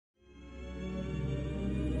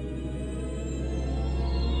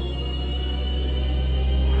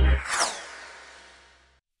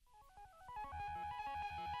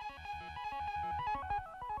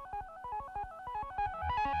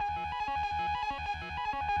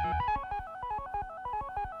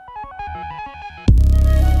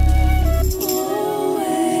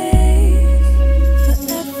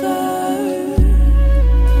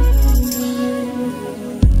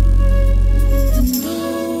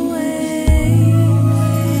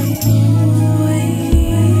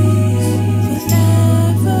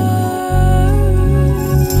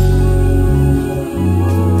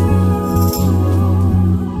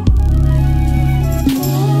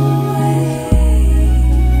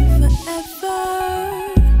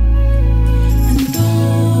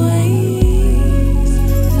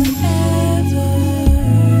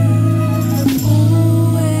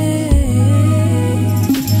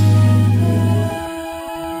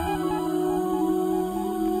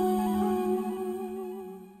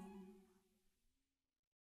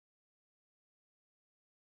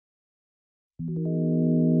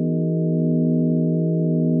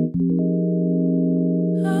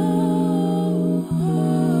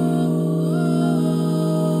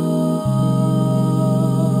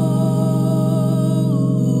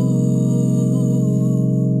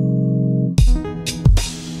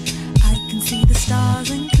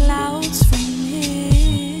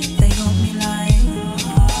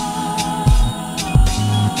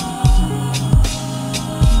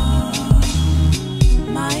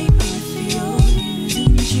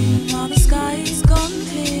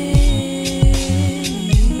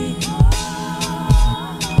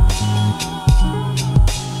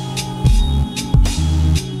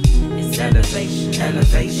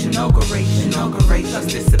Elevation, inauguration,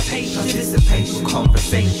 dissipation,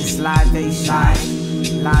 conversation,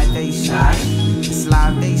 slidation, libation, it's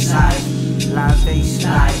libation,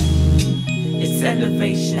 it's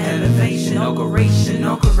elevation, inauguration,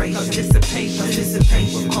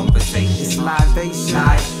 dissipation, conversation, it's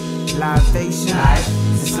libation,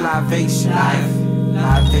 it's libation,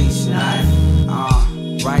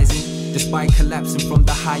 rising. Despite collapsing from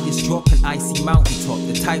the highest drop, an icy mountaintop,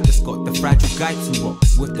 the type that's got the fragile guides and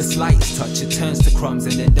rocks. With the slightest touch, it turns to crumbs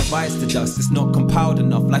and then divides to dust. It's not compiled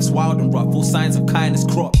enough, life's wild and rough, all signs of kindness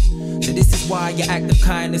crop. So this is why your act of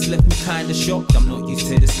kindness left me kinda shocked. I'm not used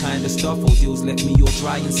to this kind of stuff, ordeals left me all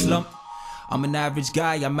dry and slumped. I'm an average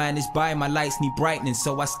guy, I manage by, my lights need brightening,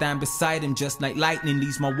 so I stand beside him just like lightning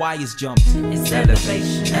leaves my wires jumped. It's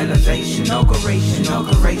elevation, inauguration,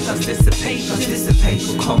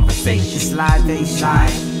 dissipation, conversation, it's libation,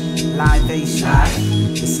 it's libation,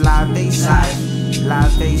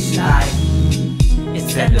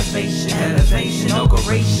 it's elevation,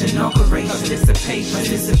 inauguration,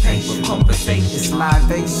 dissipation, conversation, it's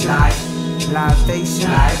libation,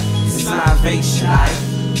 it's libation.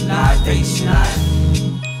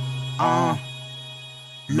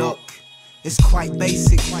 Look, it's quite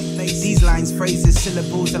basic. These lines, phrases,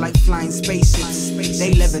 syllables are like flying spaceships.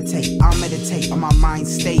 They levitate, I meditate on my mind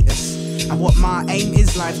status. And what my aim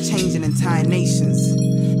is, life changing entire nations.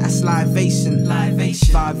 That's libation,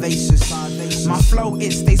 vivacious. My flow,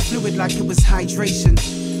 it stays fluid like it was hydration.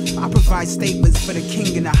 I provide statements for the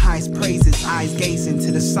king in the highest praises. Eyes gazing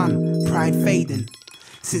to the sun, pride fading.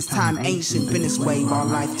 Since time ancient, been this way while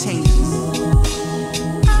life changes.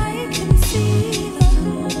 I can see the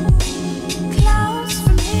clouds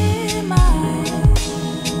from here. My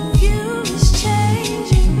view is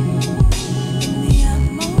changing in the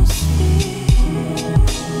atmosphere.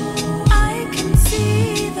 I can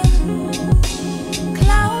see the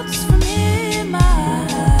clouds from here. My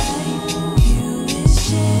view is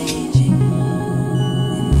changing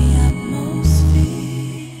in the atmosphere.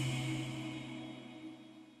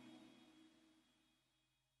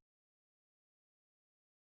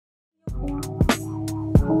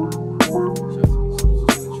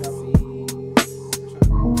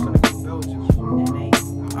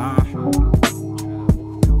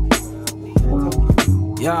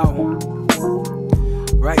 Yo,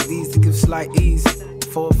 write these to give slight ease.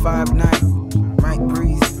 459, Mike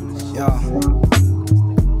Breeze.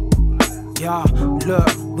 Yo, look,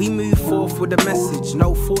 we move forth with a message.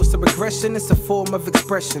 No force of aggression, it's a form of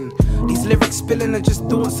expression. These lyrics spilling are just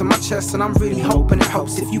thoughts in my chest, and I'm really hoping it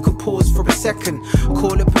helps if you could pause for a second.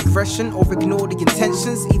 Call it progression or ignore the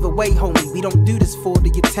intentions. Either way, homie, we don't do this for the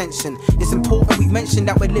attention. It's important we mention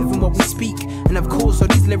that we're living what we speak. And of course, all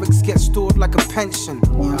these lyrics get stored like a pension.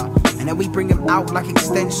 And then we bring them out like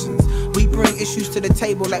extensions. We bring issues to the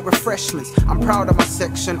table like refreshments. I'm proud of my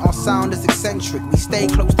section, our sound is eccentric. We stay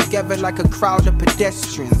close together like a crowd of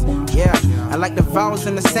pedestrians. Yeah, and like the vowels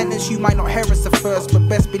in the sentence, you might not hear us at first, but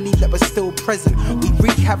best believe that we're still present. We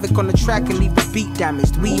wreak havoc on the track and leave the beat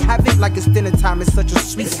damaged. We have it like it's dinner time, it's such a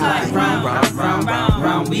sweet It's like round,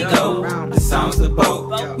 round we go. The sound's the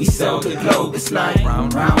boat, we sail the globe. It's like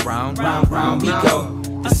round, we go.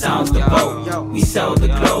 The sound's the boat, we sail the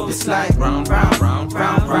globe. It's like round,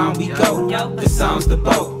 we go. The sound's the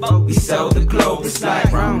boat, we sail the globe. It's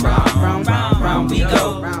like round, we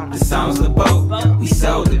go. The sound's the boat, we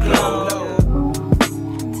sail the globe.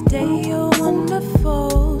 Today you're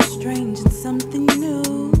wonderful, strange and something new.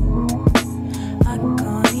 I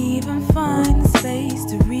can't even find the space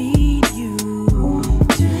to read you.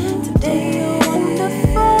 Today you're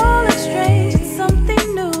wonderful and strange and something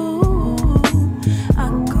new. I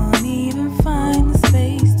can't even find the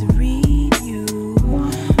space to read you.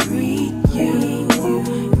 Read you,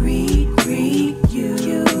 read you,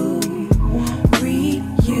 read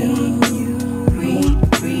you,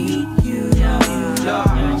 read you.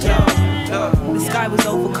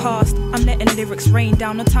 overcast. I'm letting lyrics rain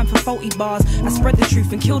down, no time for faulty bars. I spread the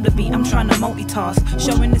truth and kill the beat, I'm trying to multitask.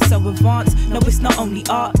 Showing this so advanced, no it's not only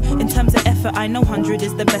art. In terms of effort, I know 100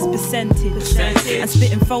 is the best percentage. And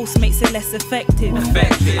spitting false makes it less effective.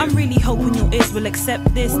 I'm really hoping your ears will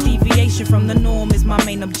accept this. Deviation from the norm is my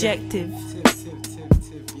main objective.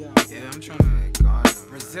 Yeah, I'm trying to go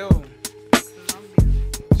Brazil.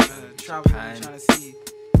 Trying to see.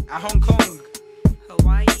 At Hong Kong.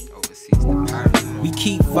 Hawaii. Overseas to Paris. We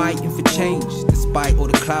keep fighting for change, despite all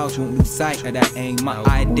the clouds won't lose sight of that aim. My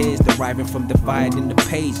ideas deriving from dividing the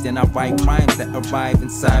page, then I write rhymes that arrive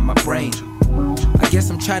inside my brain. I guess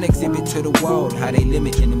I'm trying to exhibit to the world how they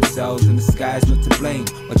limiting themselves and the sky's not to blame.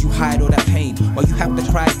 But you hide all that pain, while you have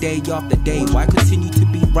to cry day after day. Why continue to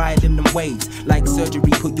be riding them waves? Like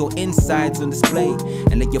surgery, put your insides on display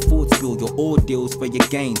and let your thoughts build your ordeals for your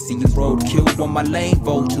gain. Seeing road killed on my lane,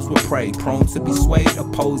 vultures will prey, prone to be swayed,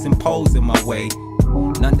 opposing poles in my way.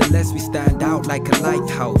 Nonetheless, we stand out like a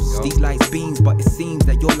lighthouse. These lights beams, but it seems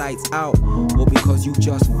that your light's out. Or because you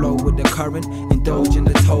just flow with the current, indulge in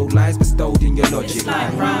the told lies bestowed in your logic. It's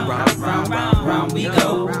like round, round, round, round, round we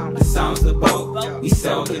go. The sound's the boat, we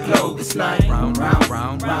sail the globe. It's like round, round,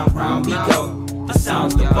 round, round, round we go. The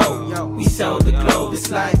sound's the boat, we sail the globe. It's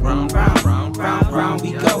like round, round, round, round, round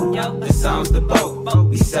we go. The sound's the boat,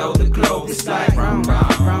 we sail the globe. It's like round,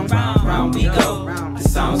 round, round, round, round we go. The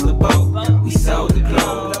sound's the boat, we sail the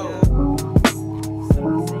globe.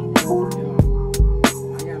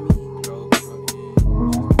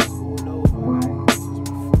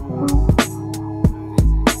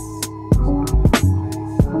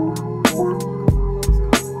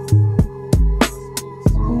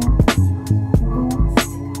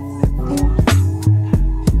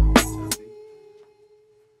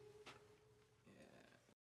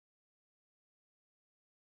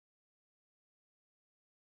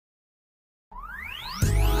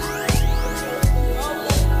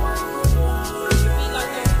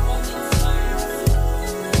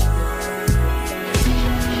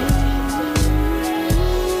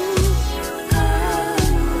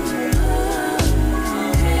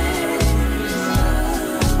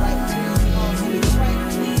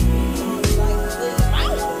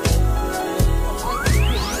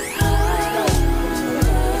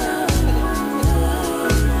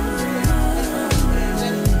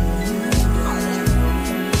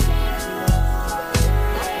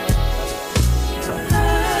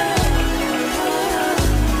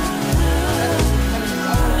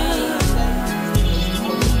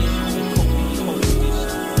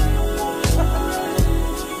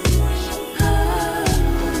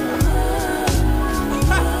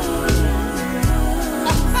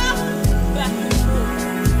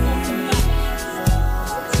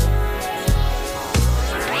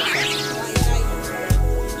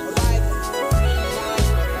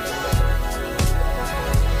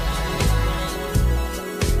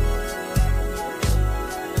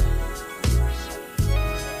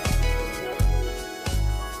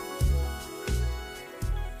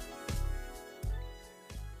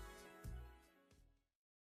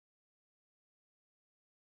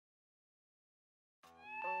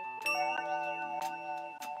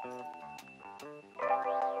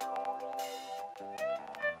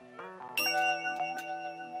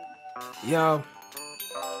 Yo,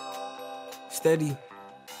 steady.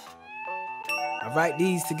 I write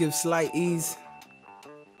these to give slight ease.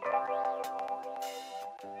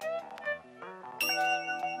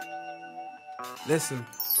 Listen.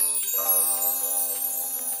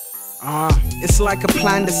 It's like a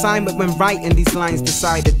planned assignment when writing these lines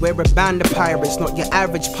decided. We're a band of pirates, not your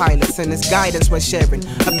average pilots, and it's guidance we're sharing.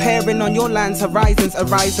 Appearing on your land's horizons,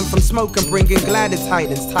 arising from smoke and bringing glad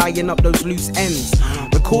tidings, tying up those loose ends.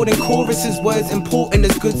 Recording choruses, words important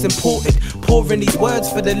as goods imported. Pouring these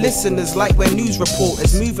words for the listeners like we're news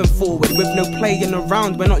reporters. Moving forward with no playing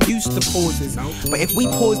around, we're not used to pauses. But if we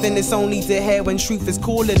pause, then it's only to hear when truth is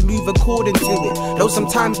calling. Move according to it, though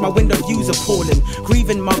sometimes my window views appalling.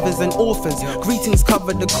 Grieving mothers and orphans, greetings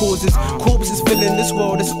cover the causes. Corpses filling this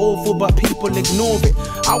world is awful, but people ignore it.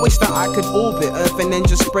 I wish that I could orbit Earth and then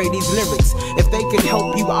just spray these lyrics. If they could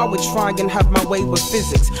help you, I would try and have my way with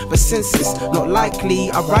physics. But since it's not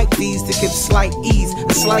likely, I write these to give slight ease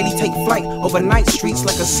and slightly take flight over night streets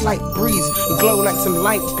like a slight breeze, and glow like some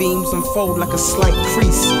light beams, unfold like a slight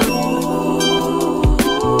crease.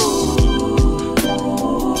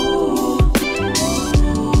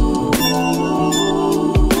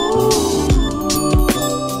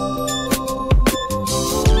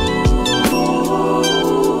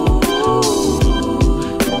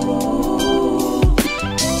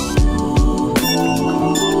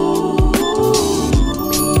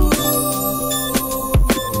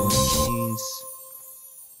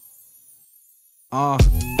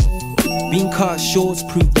 Being cut short's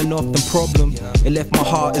proved an often problem. It left my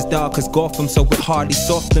heart as dark as Gotham, so it hardly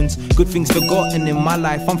softens. Good things forgotten in my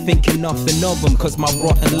life, I'm thinking nothing of them, cause my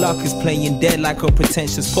rotten luck is playing dead like a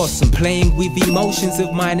pretentious possum. Playing with emotions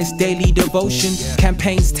of mine is daily devotion.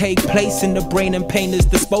 Campaigns take place in the brain and pain is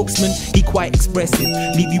the spokesman. He quite expressive,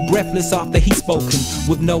 leave you breathless after he's spoken.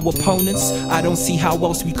 With no opponents, I don't see how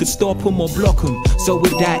else we could stop him or block him. So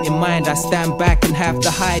with that in mind, I stand back and have to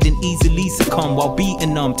hide and easily succumb while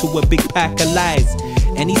beating them to a big pack of lies.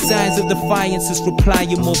 Any signs of defiance is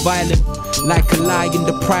replying more violent. Like a lion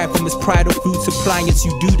deprived from his pride of food suppliance.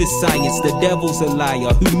 You do the science, the devil's a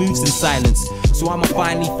liar who moves in silence. So I'ma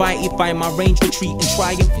finally fight it, find my range, retreat and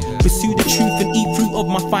triumph. Pursue the truth and eat fruit of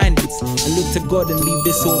my findings. And look to God and leave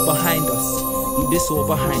this all behind us. Leave this all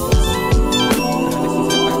behind us.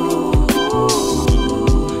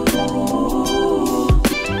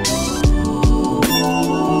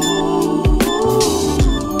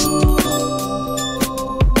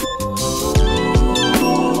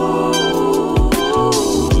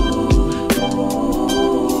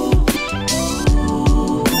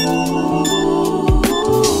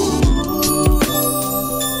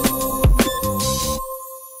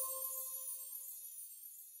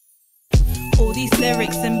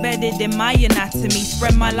 In my anatomy,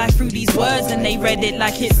 spread my life through these words and they read it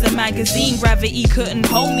like it's a magazine. Gravity couldn't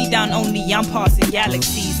hold me down, only I'm passing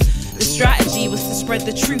galaxies. The strategy was to spread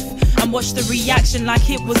the truth and watch the reaction like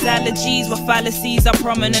it was allergies. Where fallacies are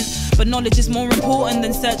prominent, but knowledge is more important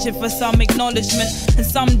than searching for some acknowledgement. And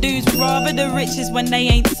some dudes would rather the riches when they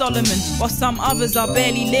ain't Solomon, while some others are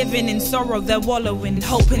barely living in sorrow, they're wallowing,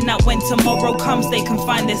 hoping that when tomorrow comes they can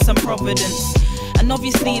find there's some providence. And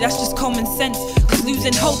obviously that's just common sense, cause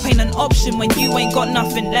losing hope ain't an option when you ain't got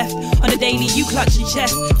nothing left. On a daily you clutch your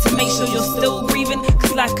chest to make sure you're still grieving,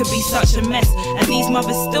 cause life could be such a mess. And these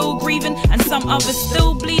mothers still grieving, and some others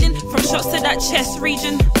still bleeding from shots to that chest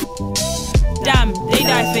region. Damn, they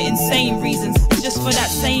die for insane reasons. It's just for that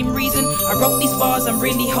same reason I wrote these bars, I'm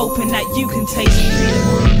really hoping that you can take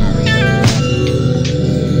it.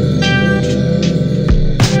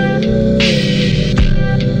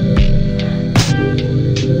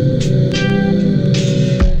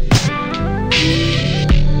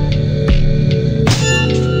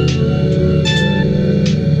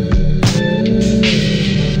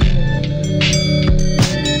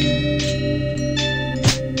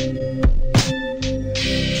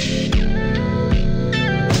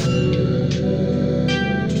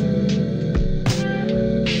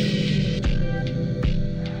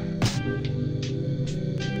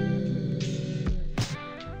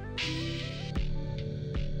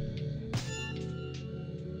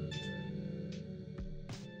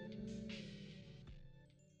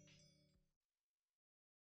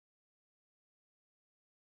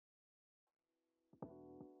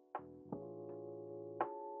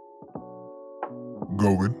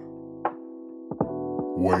 Going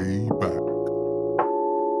way back.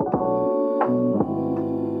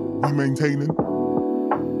 We maintaining,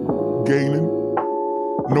 gaining,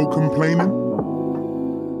 no complaining.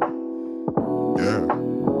 Yeah,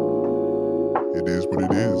 it is what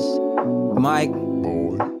it is. Mike.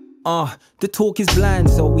 Boy. The talk is blind,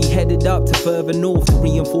 so we headed up to further north to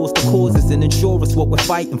reinforce the causes and ensure us what we're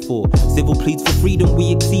fighting for. Civil pleads for freedom,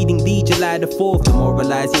 we exceeding the July the 4th.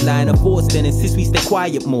 Demoralize your line of force, then insist we stay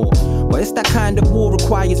quiet more. But it's that kind of war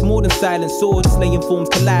requires more than silent swords. Slaying forms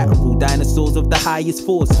collateral, dinosaurs of the highest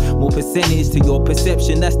force. More percentage to your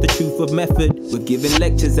perception, that's the truth of method. We're giving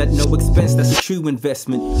lectures at no expense, that's a true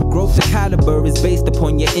investment. Growth to caliber is based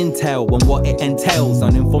upon your intel and what it entails.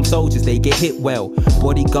 Uninformed soldiers, they get hit well.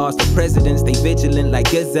 Bodyguards to presidents, they vigilant like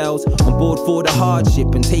gazelles, on board for the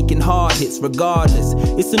hardship and taking hard hits regardless.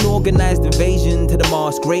 It's an organized invasion to the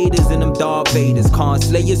masked raiders and them Darth Vaders. Can't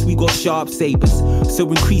slay us, we got sharp sabers. So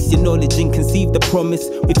increase your knowledge and conceive the promise.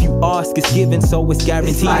 If you ask, it's given, so it's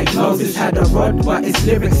guaranteed. It's like Moses had a rod, but it's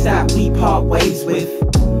lyrics that we part ways with.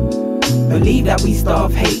 Believe that we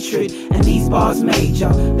starve hatred, and these bars major.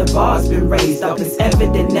 The bar's been raised up, it's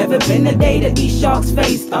evident. Never been a day that these sharks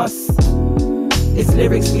faced us. It's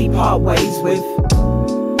lyrics we part ways with.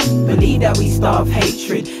 Believe that we starve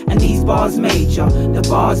hatred, and these bars major. The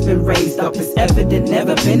bar's been raised up, it's evident.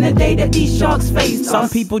 Never been a day that these sharks faced us. Some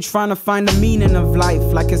people trying to find the meaning of life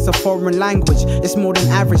like it's a foreign language. It's more than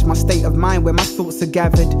average, my state of mind where my thoughts are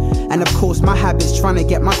gathered. And of course my habits trying to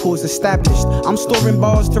get my cause established. I'm storing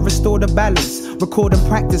bars to restore the balance, record and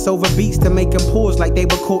practice over beats to make them pause like they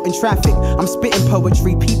were caught in traffic. I'm spitting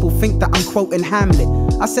poetry, people think that I'm quoting Hamlet.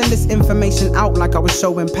 I send this information out like I was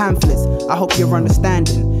showing pamphlets. I hope you're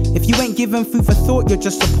understanding. If you ain't giving food for thought, you're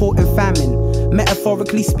just supporting famine.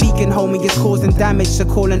 Metaphorically speaking, homie, it's causing damage, so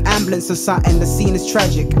call an ambulance or something. The scene is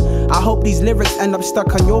tragic. I hope these lyrics end up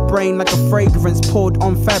stuck on your brain like a fragrance poured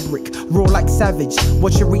on fabric, raw like savage.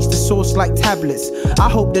 Watch it reach the source like tablets. I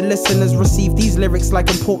hope the listeners receive these lyrics like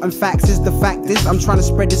important facts. Is the fact is, I'm trying to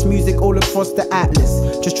spread this music all across the atlas.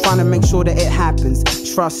 Just trying to make sure that it happens.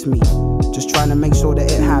 Trust me. Just trying to make sure that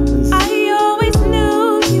it happens. I always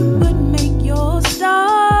knew you would make your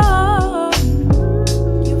start.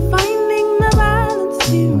 You're finding the balance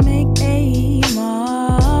to make a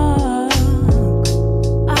mark.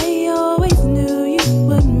 I always knew you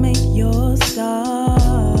would make your start.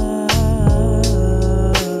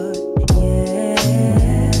 Yeah,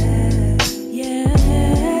 yeah,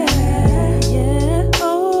 yeah.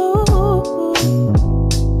 Oh, oh.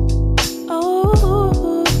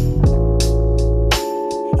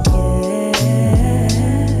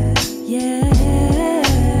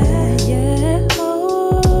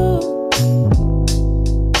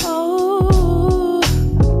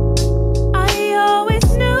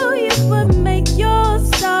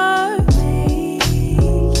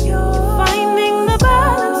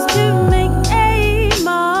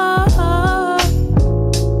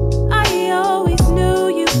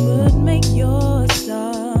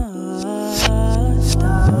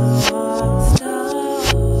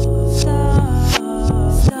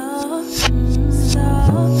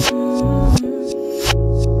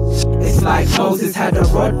 Moses had a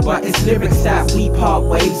rod, but it's lyrics that we part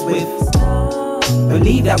ways with.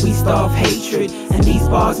 Believe that we starve hatred, and these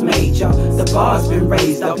bars major. The bar's been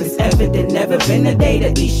raised up, it's evident. Never been a day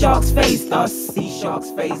that these sharks faced us. These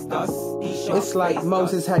sharks faced us. It's like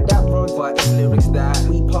Moses had that rod, but it's lyrics that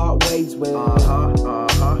we part ways with.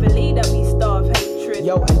 Believe that we starve hatred.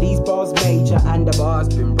 Yo, and these bars major, and the bar's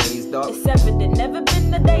been raised up. It's evident. Never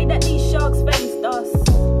been a day that these sharks faced us.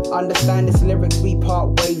 Understand this lyrics we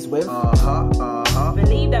part ways with.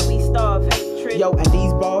 Believe that we starve hatred. Yo, and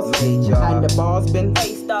these bars major, and the bar's been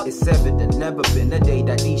faced up. It's evident, never been a day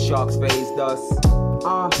that these sharks faced us.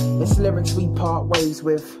 It's lyrics we part ways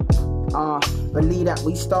with. Believe that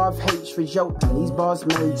we starve hatred. Yo, and these bars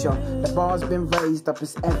major. The bar's been raised up,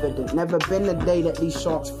 it's evident. Never been a day that these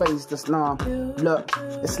sharks faced us. Nah, look,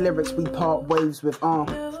 it's lyrics we part ways with.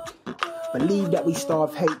 Believe that we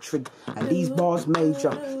starve hatred, and these bars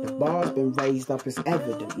major. The bar's been raised up, it's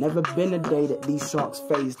evident. Never been a day that these sharks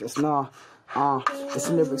faced us. Nah, it's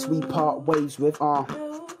lyrics we part ways with.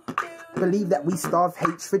 Believe that we starve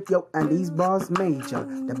hatred, yo, and these bars major.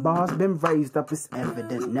 The bar's been raised up, it's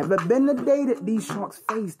evident. Never been a day that these sharks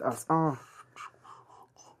faced us.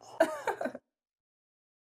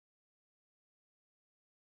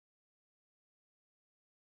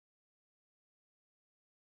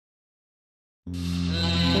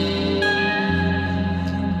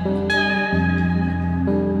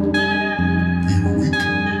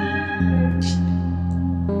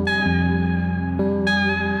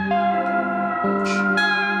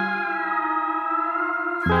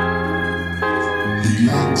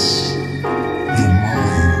 Relax your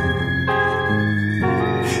mind.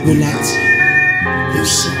 Relax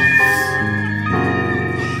yourself.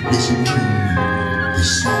 Listen to the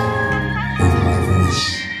sound of my voice.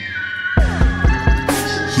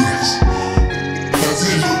 Yes, that's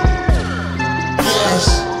it. Yes.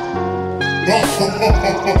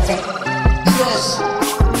 Yes.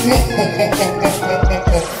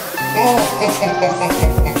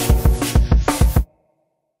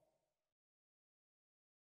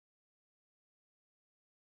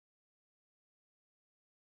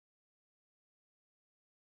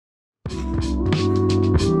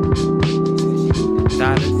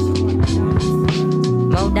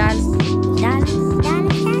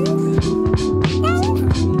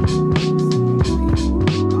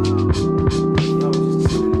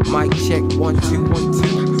 Mic check, 1 2 1 2.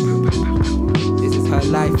 This is her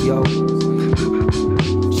life, yo.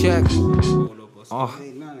 Check.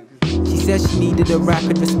 She said she needed a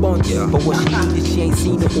rapid response, but what she needed, she ain't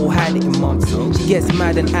seen it or had it in months. She gets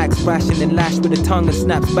mad and acts rash and then lash with her tongue and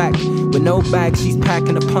snaps back. With no bag, she's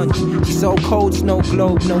packing a punch. She's so cold, snow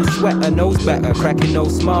globe, no sweater, knows better. Cracking no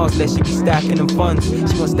smiles, lest she be stacking them funds. She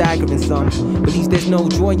wants staggering sums. Believes there's no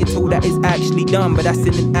joy until that is actually done, but that's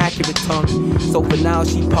in an accurate tongue. So for now,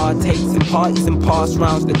 she partakes in parties and pass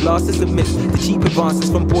rounds. The glasses submits to cheap advances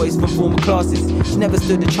from boys from former classes. She never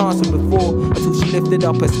stood a chance with before until she lifted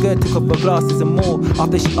up her skirt, took off her glasses and more.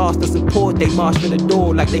 After she asked for support, they marched for the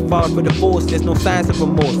door like they filed for divorce. There's no signs of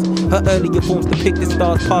remorse. Her earlier forms depict the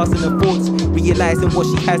stars passing her thoughts, realizing what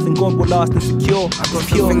she has and God will last and secure. I got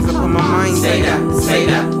some things up on my mind. Say that, say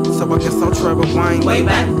that. So I guess I'll try rewind. Way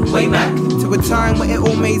back, way back. To To a time where it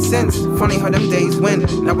all made sense. Funny how them days went.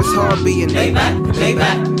 Now it's hard being lay back, lay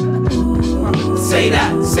back. Say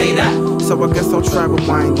that, say that. So I guess I'll try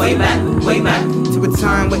rewind. Way back, way back. To a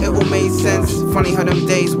time where it all made sense. Funny how them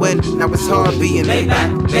days went. Now it's hard being lay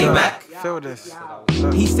back, lay back. Feel this.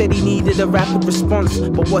 He said he needed a rapid response,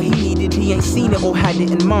 but what he needed, he ain't seen it or had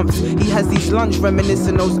it in months. He has these lunch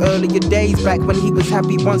reminiscing those earlier days, back when he was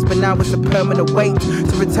happy once, but now it's a permanent wait.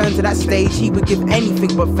 To return to that stage, he would give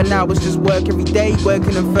anything, but for now it's just work every day,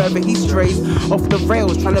 working and further he strays off the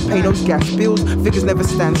rails, trying to pay those gas bills. Figures never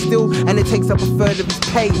stand still, and it takes up a third of his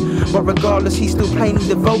pay. But regardless, he's still plainly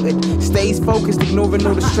devoted, stays focused, ignoring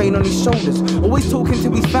all the strain on his shoulders. Always talking to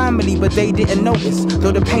his family, but they didn't notice,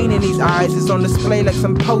 though the pain in his eyes is on display like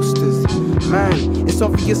some posters. Man, it's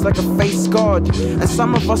obvious like a face scarred, and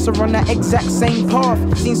some of us are on that exact same path.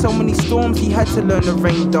 Seen so many storms, he had to learn the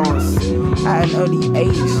rain dance at an early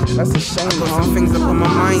age. That's a shame. I got some things up on my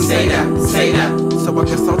mind. Say that, say that. So I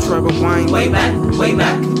guess I'll try rewind. Way back, way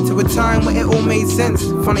back. To a time where it all made sense.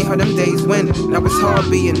 Funny how them days went. Now it's hard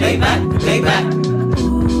being lay back, lay back.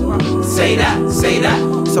 Say that, say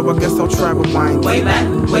that. So I guess I'll try rewind. Way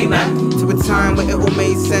back, way back. To a time where it all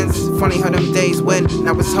made sense. Funny how them days went.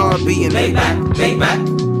 Now it's hard being lay back, lay back.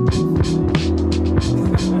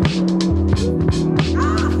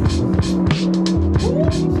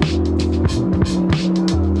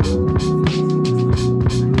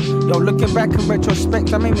 Yo, looking back in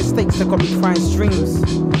retrospect, I made mistakes that got me crying streams.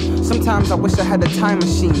 Sometimes I wish I had a time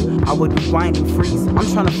machine. I would rewind and freeze. I'm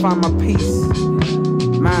trying to find my peace.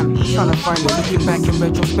 Man, I'm trying to find it. Looking back in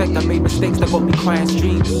retrospect, I made mistakes that got me crying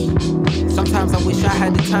streams. Sometimes I wish I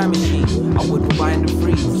had a time machine. I would rewind and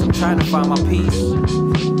freeze. I'm trying to find my peace.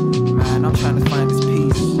 Man, I'm trying to find this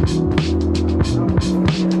peace.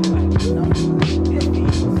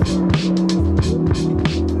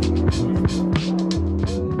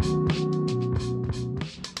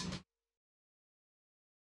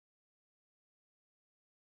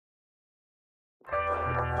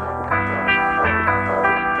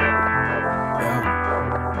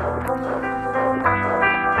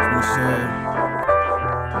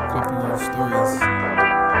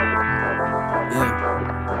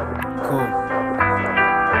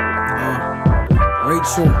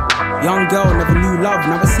 Young girl never knew love,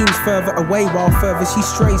 now it seems further away, while further she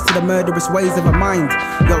strays to the murderous ways of her mind.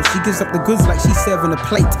 Yo, she gives up the goods like she's serving a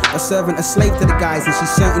plate, a servant, a slave to the guys, and she's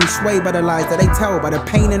certainly swayed by the lies that they tell. By the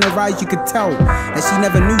pain in her eyes you could tell that she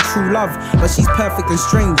never knew true love, but she's perfect and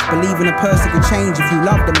strange, believing a person could change if you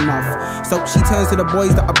love them enough. So she turns to the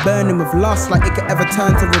boys that are burning with lust, like it could ever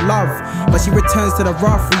turn to real love, but she returns to the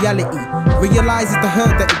rough reality, realizes the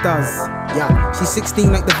hurt that it does. Yeah, she's 16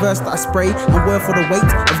 like the verse that I spray, and worth for the weight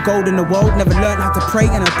of gold in the world. Never learned how to pray,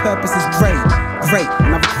 and her purpose is great. Great,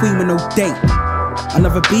 another queen with no date,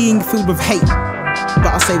 another being filled with hate,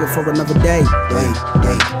 but I'll save it for another day. Yo,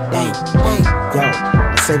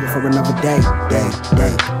 I'll save it for another day.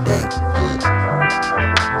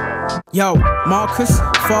 Yo, Marcus,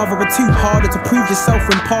 father of two, harder to prove yourself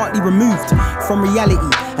when partly removed from reality.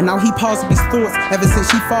 And now he parts of his thoughts ever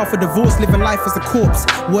since she filed for divorce, living life as a corpse,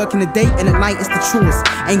 working the day and at night it's the chores.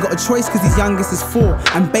 Ain't got a choice cause his youngest is 4,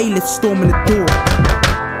 and bailiffs storming the door.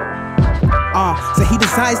 So he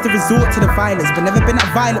decides to resort to the violence, but never been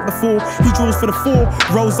that violent before. He draws for the 4,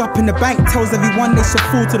 rolls up in the bank, tells everyone they should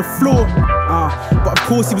fall to the floor. But of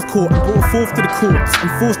course he was caught and brought forth to the courts, and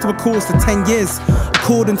forced to a course of 10 years,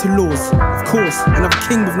 according to laws. Of course, another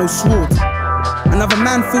king with no sword, another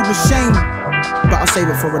man filled with shame, but I'll save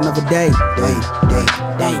it for another day.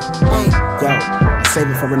 Yo, I'll save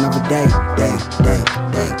it for another day.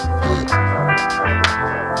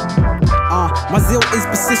 My zeal is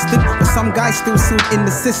persistent, but some guys still sealed in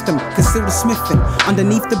the system, conceal the smithing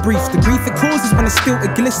underneath the brief. The grief it causes when it's still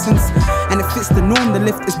it glistens, and it fits the norm. The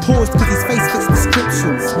lift is paused cause his face fits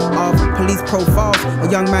descriptions of police profiles. A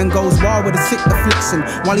young man goes wild with a sick affliction,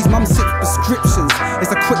 while his mum sips prescriptions.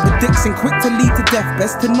 It's a quick addiction, quick to lead to death.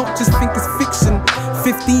 Best to not just think it's fiction.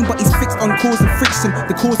 15, but he's fixed on causing friction.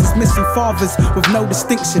 The cause is missing fathers with no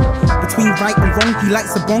distinction between right and wrong. He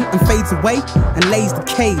lights the bong and fades away and lays the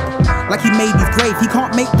cave like he made his grave. He can't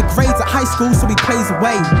make the grades at high school, so he plays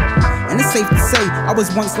away. And it's safe to say I was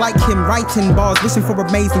once like him, writing bars, wishing for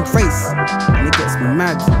amazing grace. And it gets me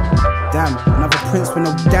mad. Damn, another prince with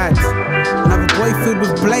no dad, another boy filled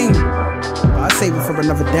with blame. But I'll save it for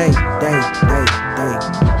another day. Yeah,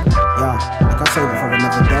 like I'll save it for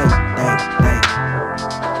another day.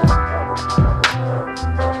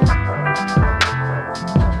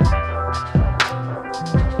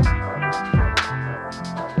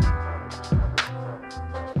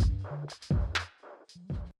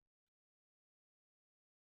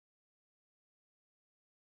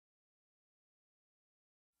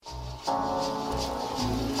 Yo,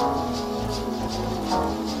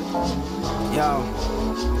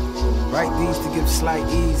 write these to give slight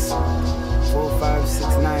ease. 4, 5, 6,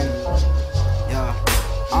 9. Yeah.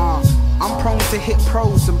 I'm prone to hit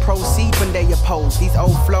pros and proceed when they oppose. These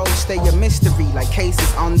old flows stay a mystery like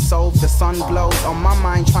cases unsolved. The sun glows on my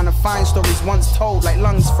mind trying to find stories once told like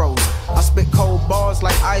lungs froze. I spit cold bars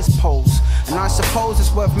like ice poles. And I suppose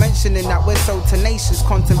it's worth mentioning that we're so tenacious,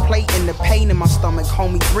 contemplating the pain in my stomach.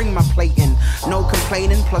 Homie, bring my plate in. No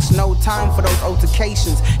complaining, plus no time for those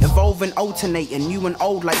altercations. Evolving, alternating, new and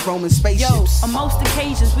old like Roman spaceships. Yo, on most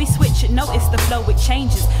occasions we switch it, notice the flow, it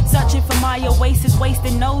changes. Searching for my oasis,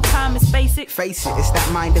 wasting no time, it's basic. Face it, it's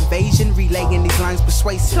that mind evasion, relaying these lines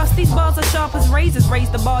persuasive. Plus these bars are sharp as razors, raise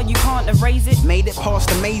the bar, you can't erase it. Made it past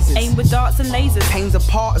the mazes, aim with darts and lasers. Pain's a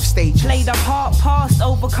part of stages. Played our part past,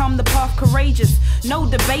 overcome the path courageous. No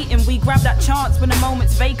debating, we grab that chance when the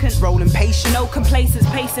moment's vacant. Rolling patient, no complacence,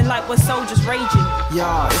 pacing like we're soldiers raging.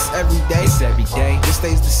 Yeah, it's every day. It's every day. It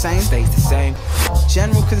stays the same. Stays the same.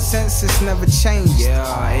 General consensus never changed.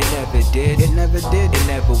 Yeah, it never did. It never did. It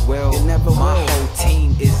never will. It never will. My whole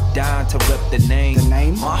team is down to rep the name. The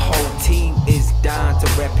name? My whole team is down to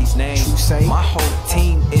rep his name. True say. My whole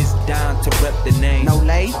team is down to rep the name. No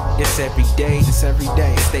lay. It's every day. It's every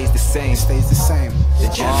day. It stays the same. It stays the same. The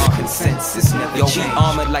general consensus never changed. Yo, we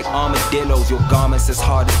armored like armadillos. Your garments as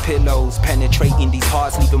hard as pillows. Penetrating these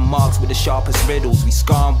hearts, leaving marks with the sharpest riddles. We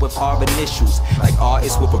scar 'em with our initials, like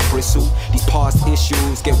artists with a bristle. These past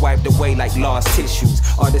issues get wiped away like lost tissues.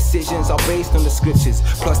 Our decisions are based on the scriptures,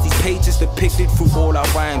 plus these pages depicted through all our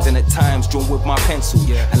rhymes, and at times drawn with my pencil.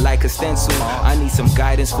 And like a stencil, I need some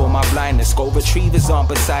guidance for my blindness. Gold retrievers aren't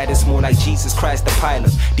beside us, more like Jesus Christ the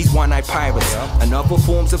pilot. These one-eyed pirates, and other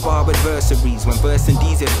forms of our adversaries. When bursting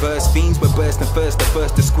these adverse fiends, we're bursting first, the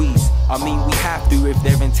first to squeeze. I mean, we have to if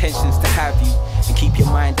their intentions to have you and keep your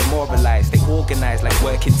mind demoralized. They organize like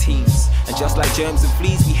working teams, and just like germs and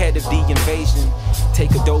fleas, we head of the invasion.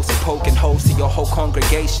 Take a dose of poking holes to your whole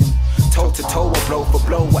congregation. Toe to toe or blow for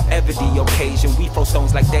blow, whatever the occasion. We throw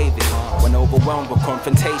stones like David when overwhelmed with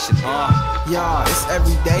confrontation. Yeah, it's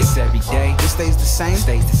every day. It's every day. It stays the same.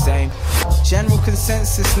 Stays the same. General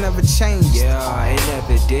consensus never changed. Yeah, it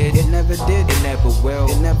never did. It never did. It never will.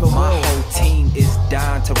 It never will. My whole team is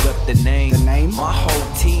down to rep the name. The name? My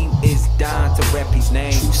whole team is down to rep his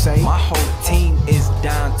name. True say. My whole team is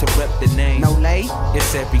down to rep the name. No lay.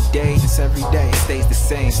 It's every day. It's every day. It stays the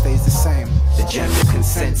same. It stays the same. The general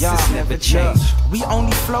consensus never changed. We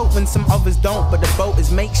only float when some others don't, but the boat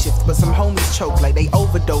is makeshift. But some homies choke like they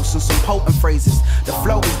overdose on some potent phrases. The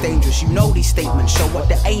flow is dangerous, you know these statements show what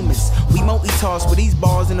the aim is. We multitask with these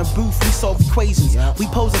bars in a booth, we solve equations. We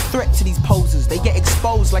pose a threat to these posers, they get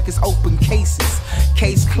exposed like it's open cases.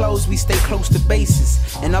 Case closed, we stay close to bases.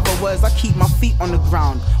 In other words, I keep my feet on the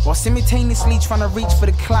ground while simultaneously trying to reach for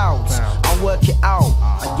the clouds. I work it out,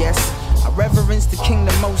 I guess. I reverence the King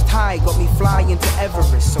the Most High, got me flying to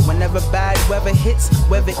Everest. So whenever bad weather hits,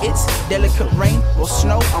 whether it's delicate rain or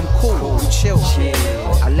snow, I'm cool, I'm chill.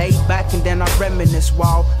 I lay back and then I reminisce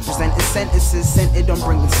while presenting sentences centered on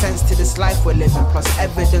bringing sense to this life we're living. Plus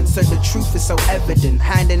evidence so the truth is so evident,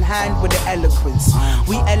 hand in hand with the eloquence.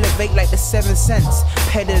 We elevate like the 7 sense,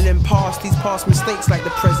 pedaling past these past mistakes like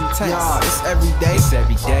the present tense. Yeah, it's every day. It's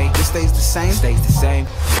every day. It stays the same. Stays the same.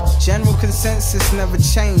 General consensus never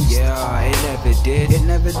changed. Yeah, it never did. It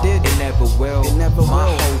never did. It never will. It never will.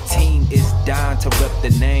 My whole team is down to rep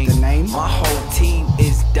the name. The name? My whole team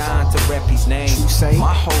is down to rep his name. True say.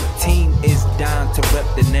 My whole team is down to rep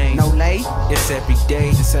the name. No lay. It's every day.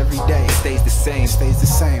 It's every day. It stays the same. It stays the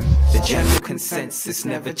same. The general consensus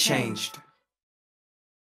never changed.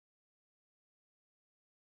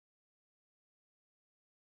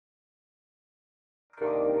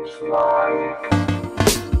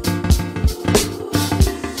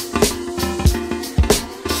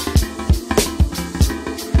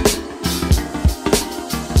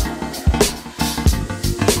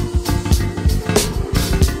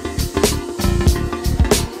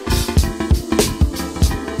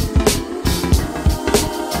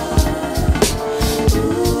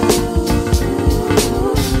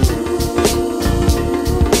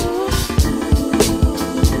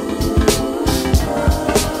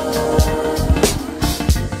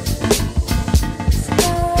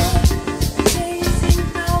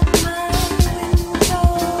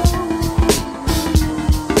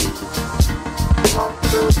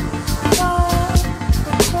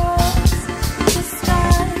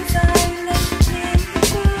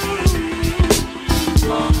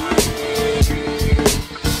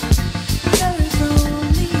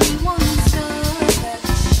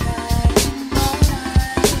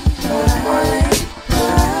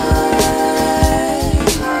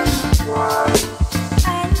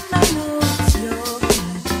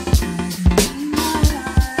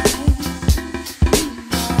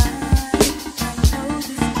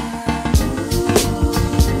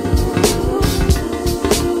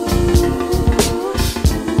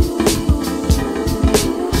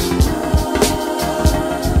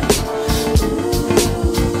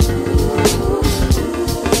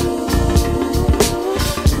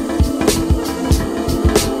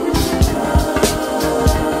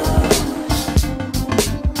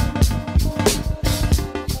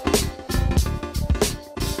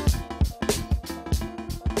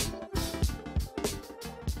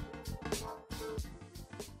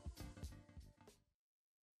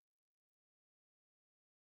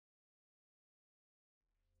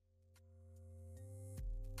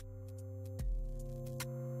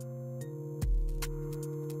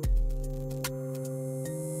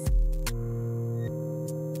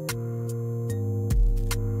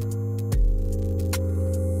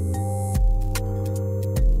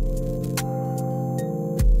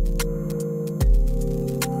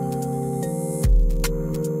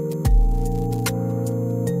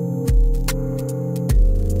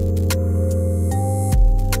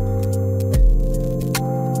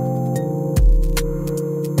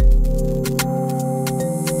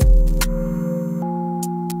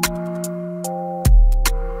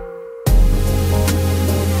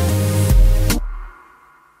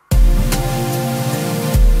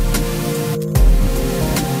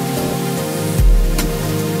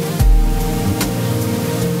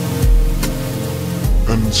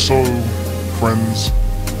 friends,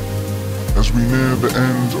 as we near the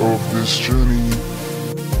end of this journey,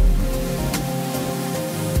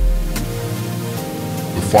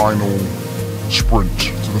 the final sprint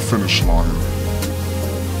to the finish line.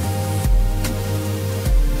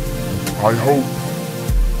 I hope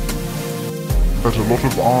that a lot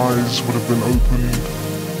of eyes would have been opened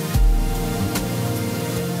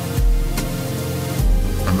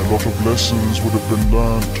and a lot of lessons would have been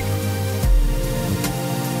learned.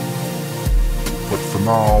 But for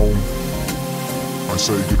now, I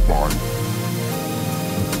say goodbye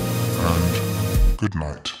and good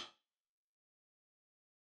night.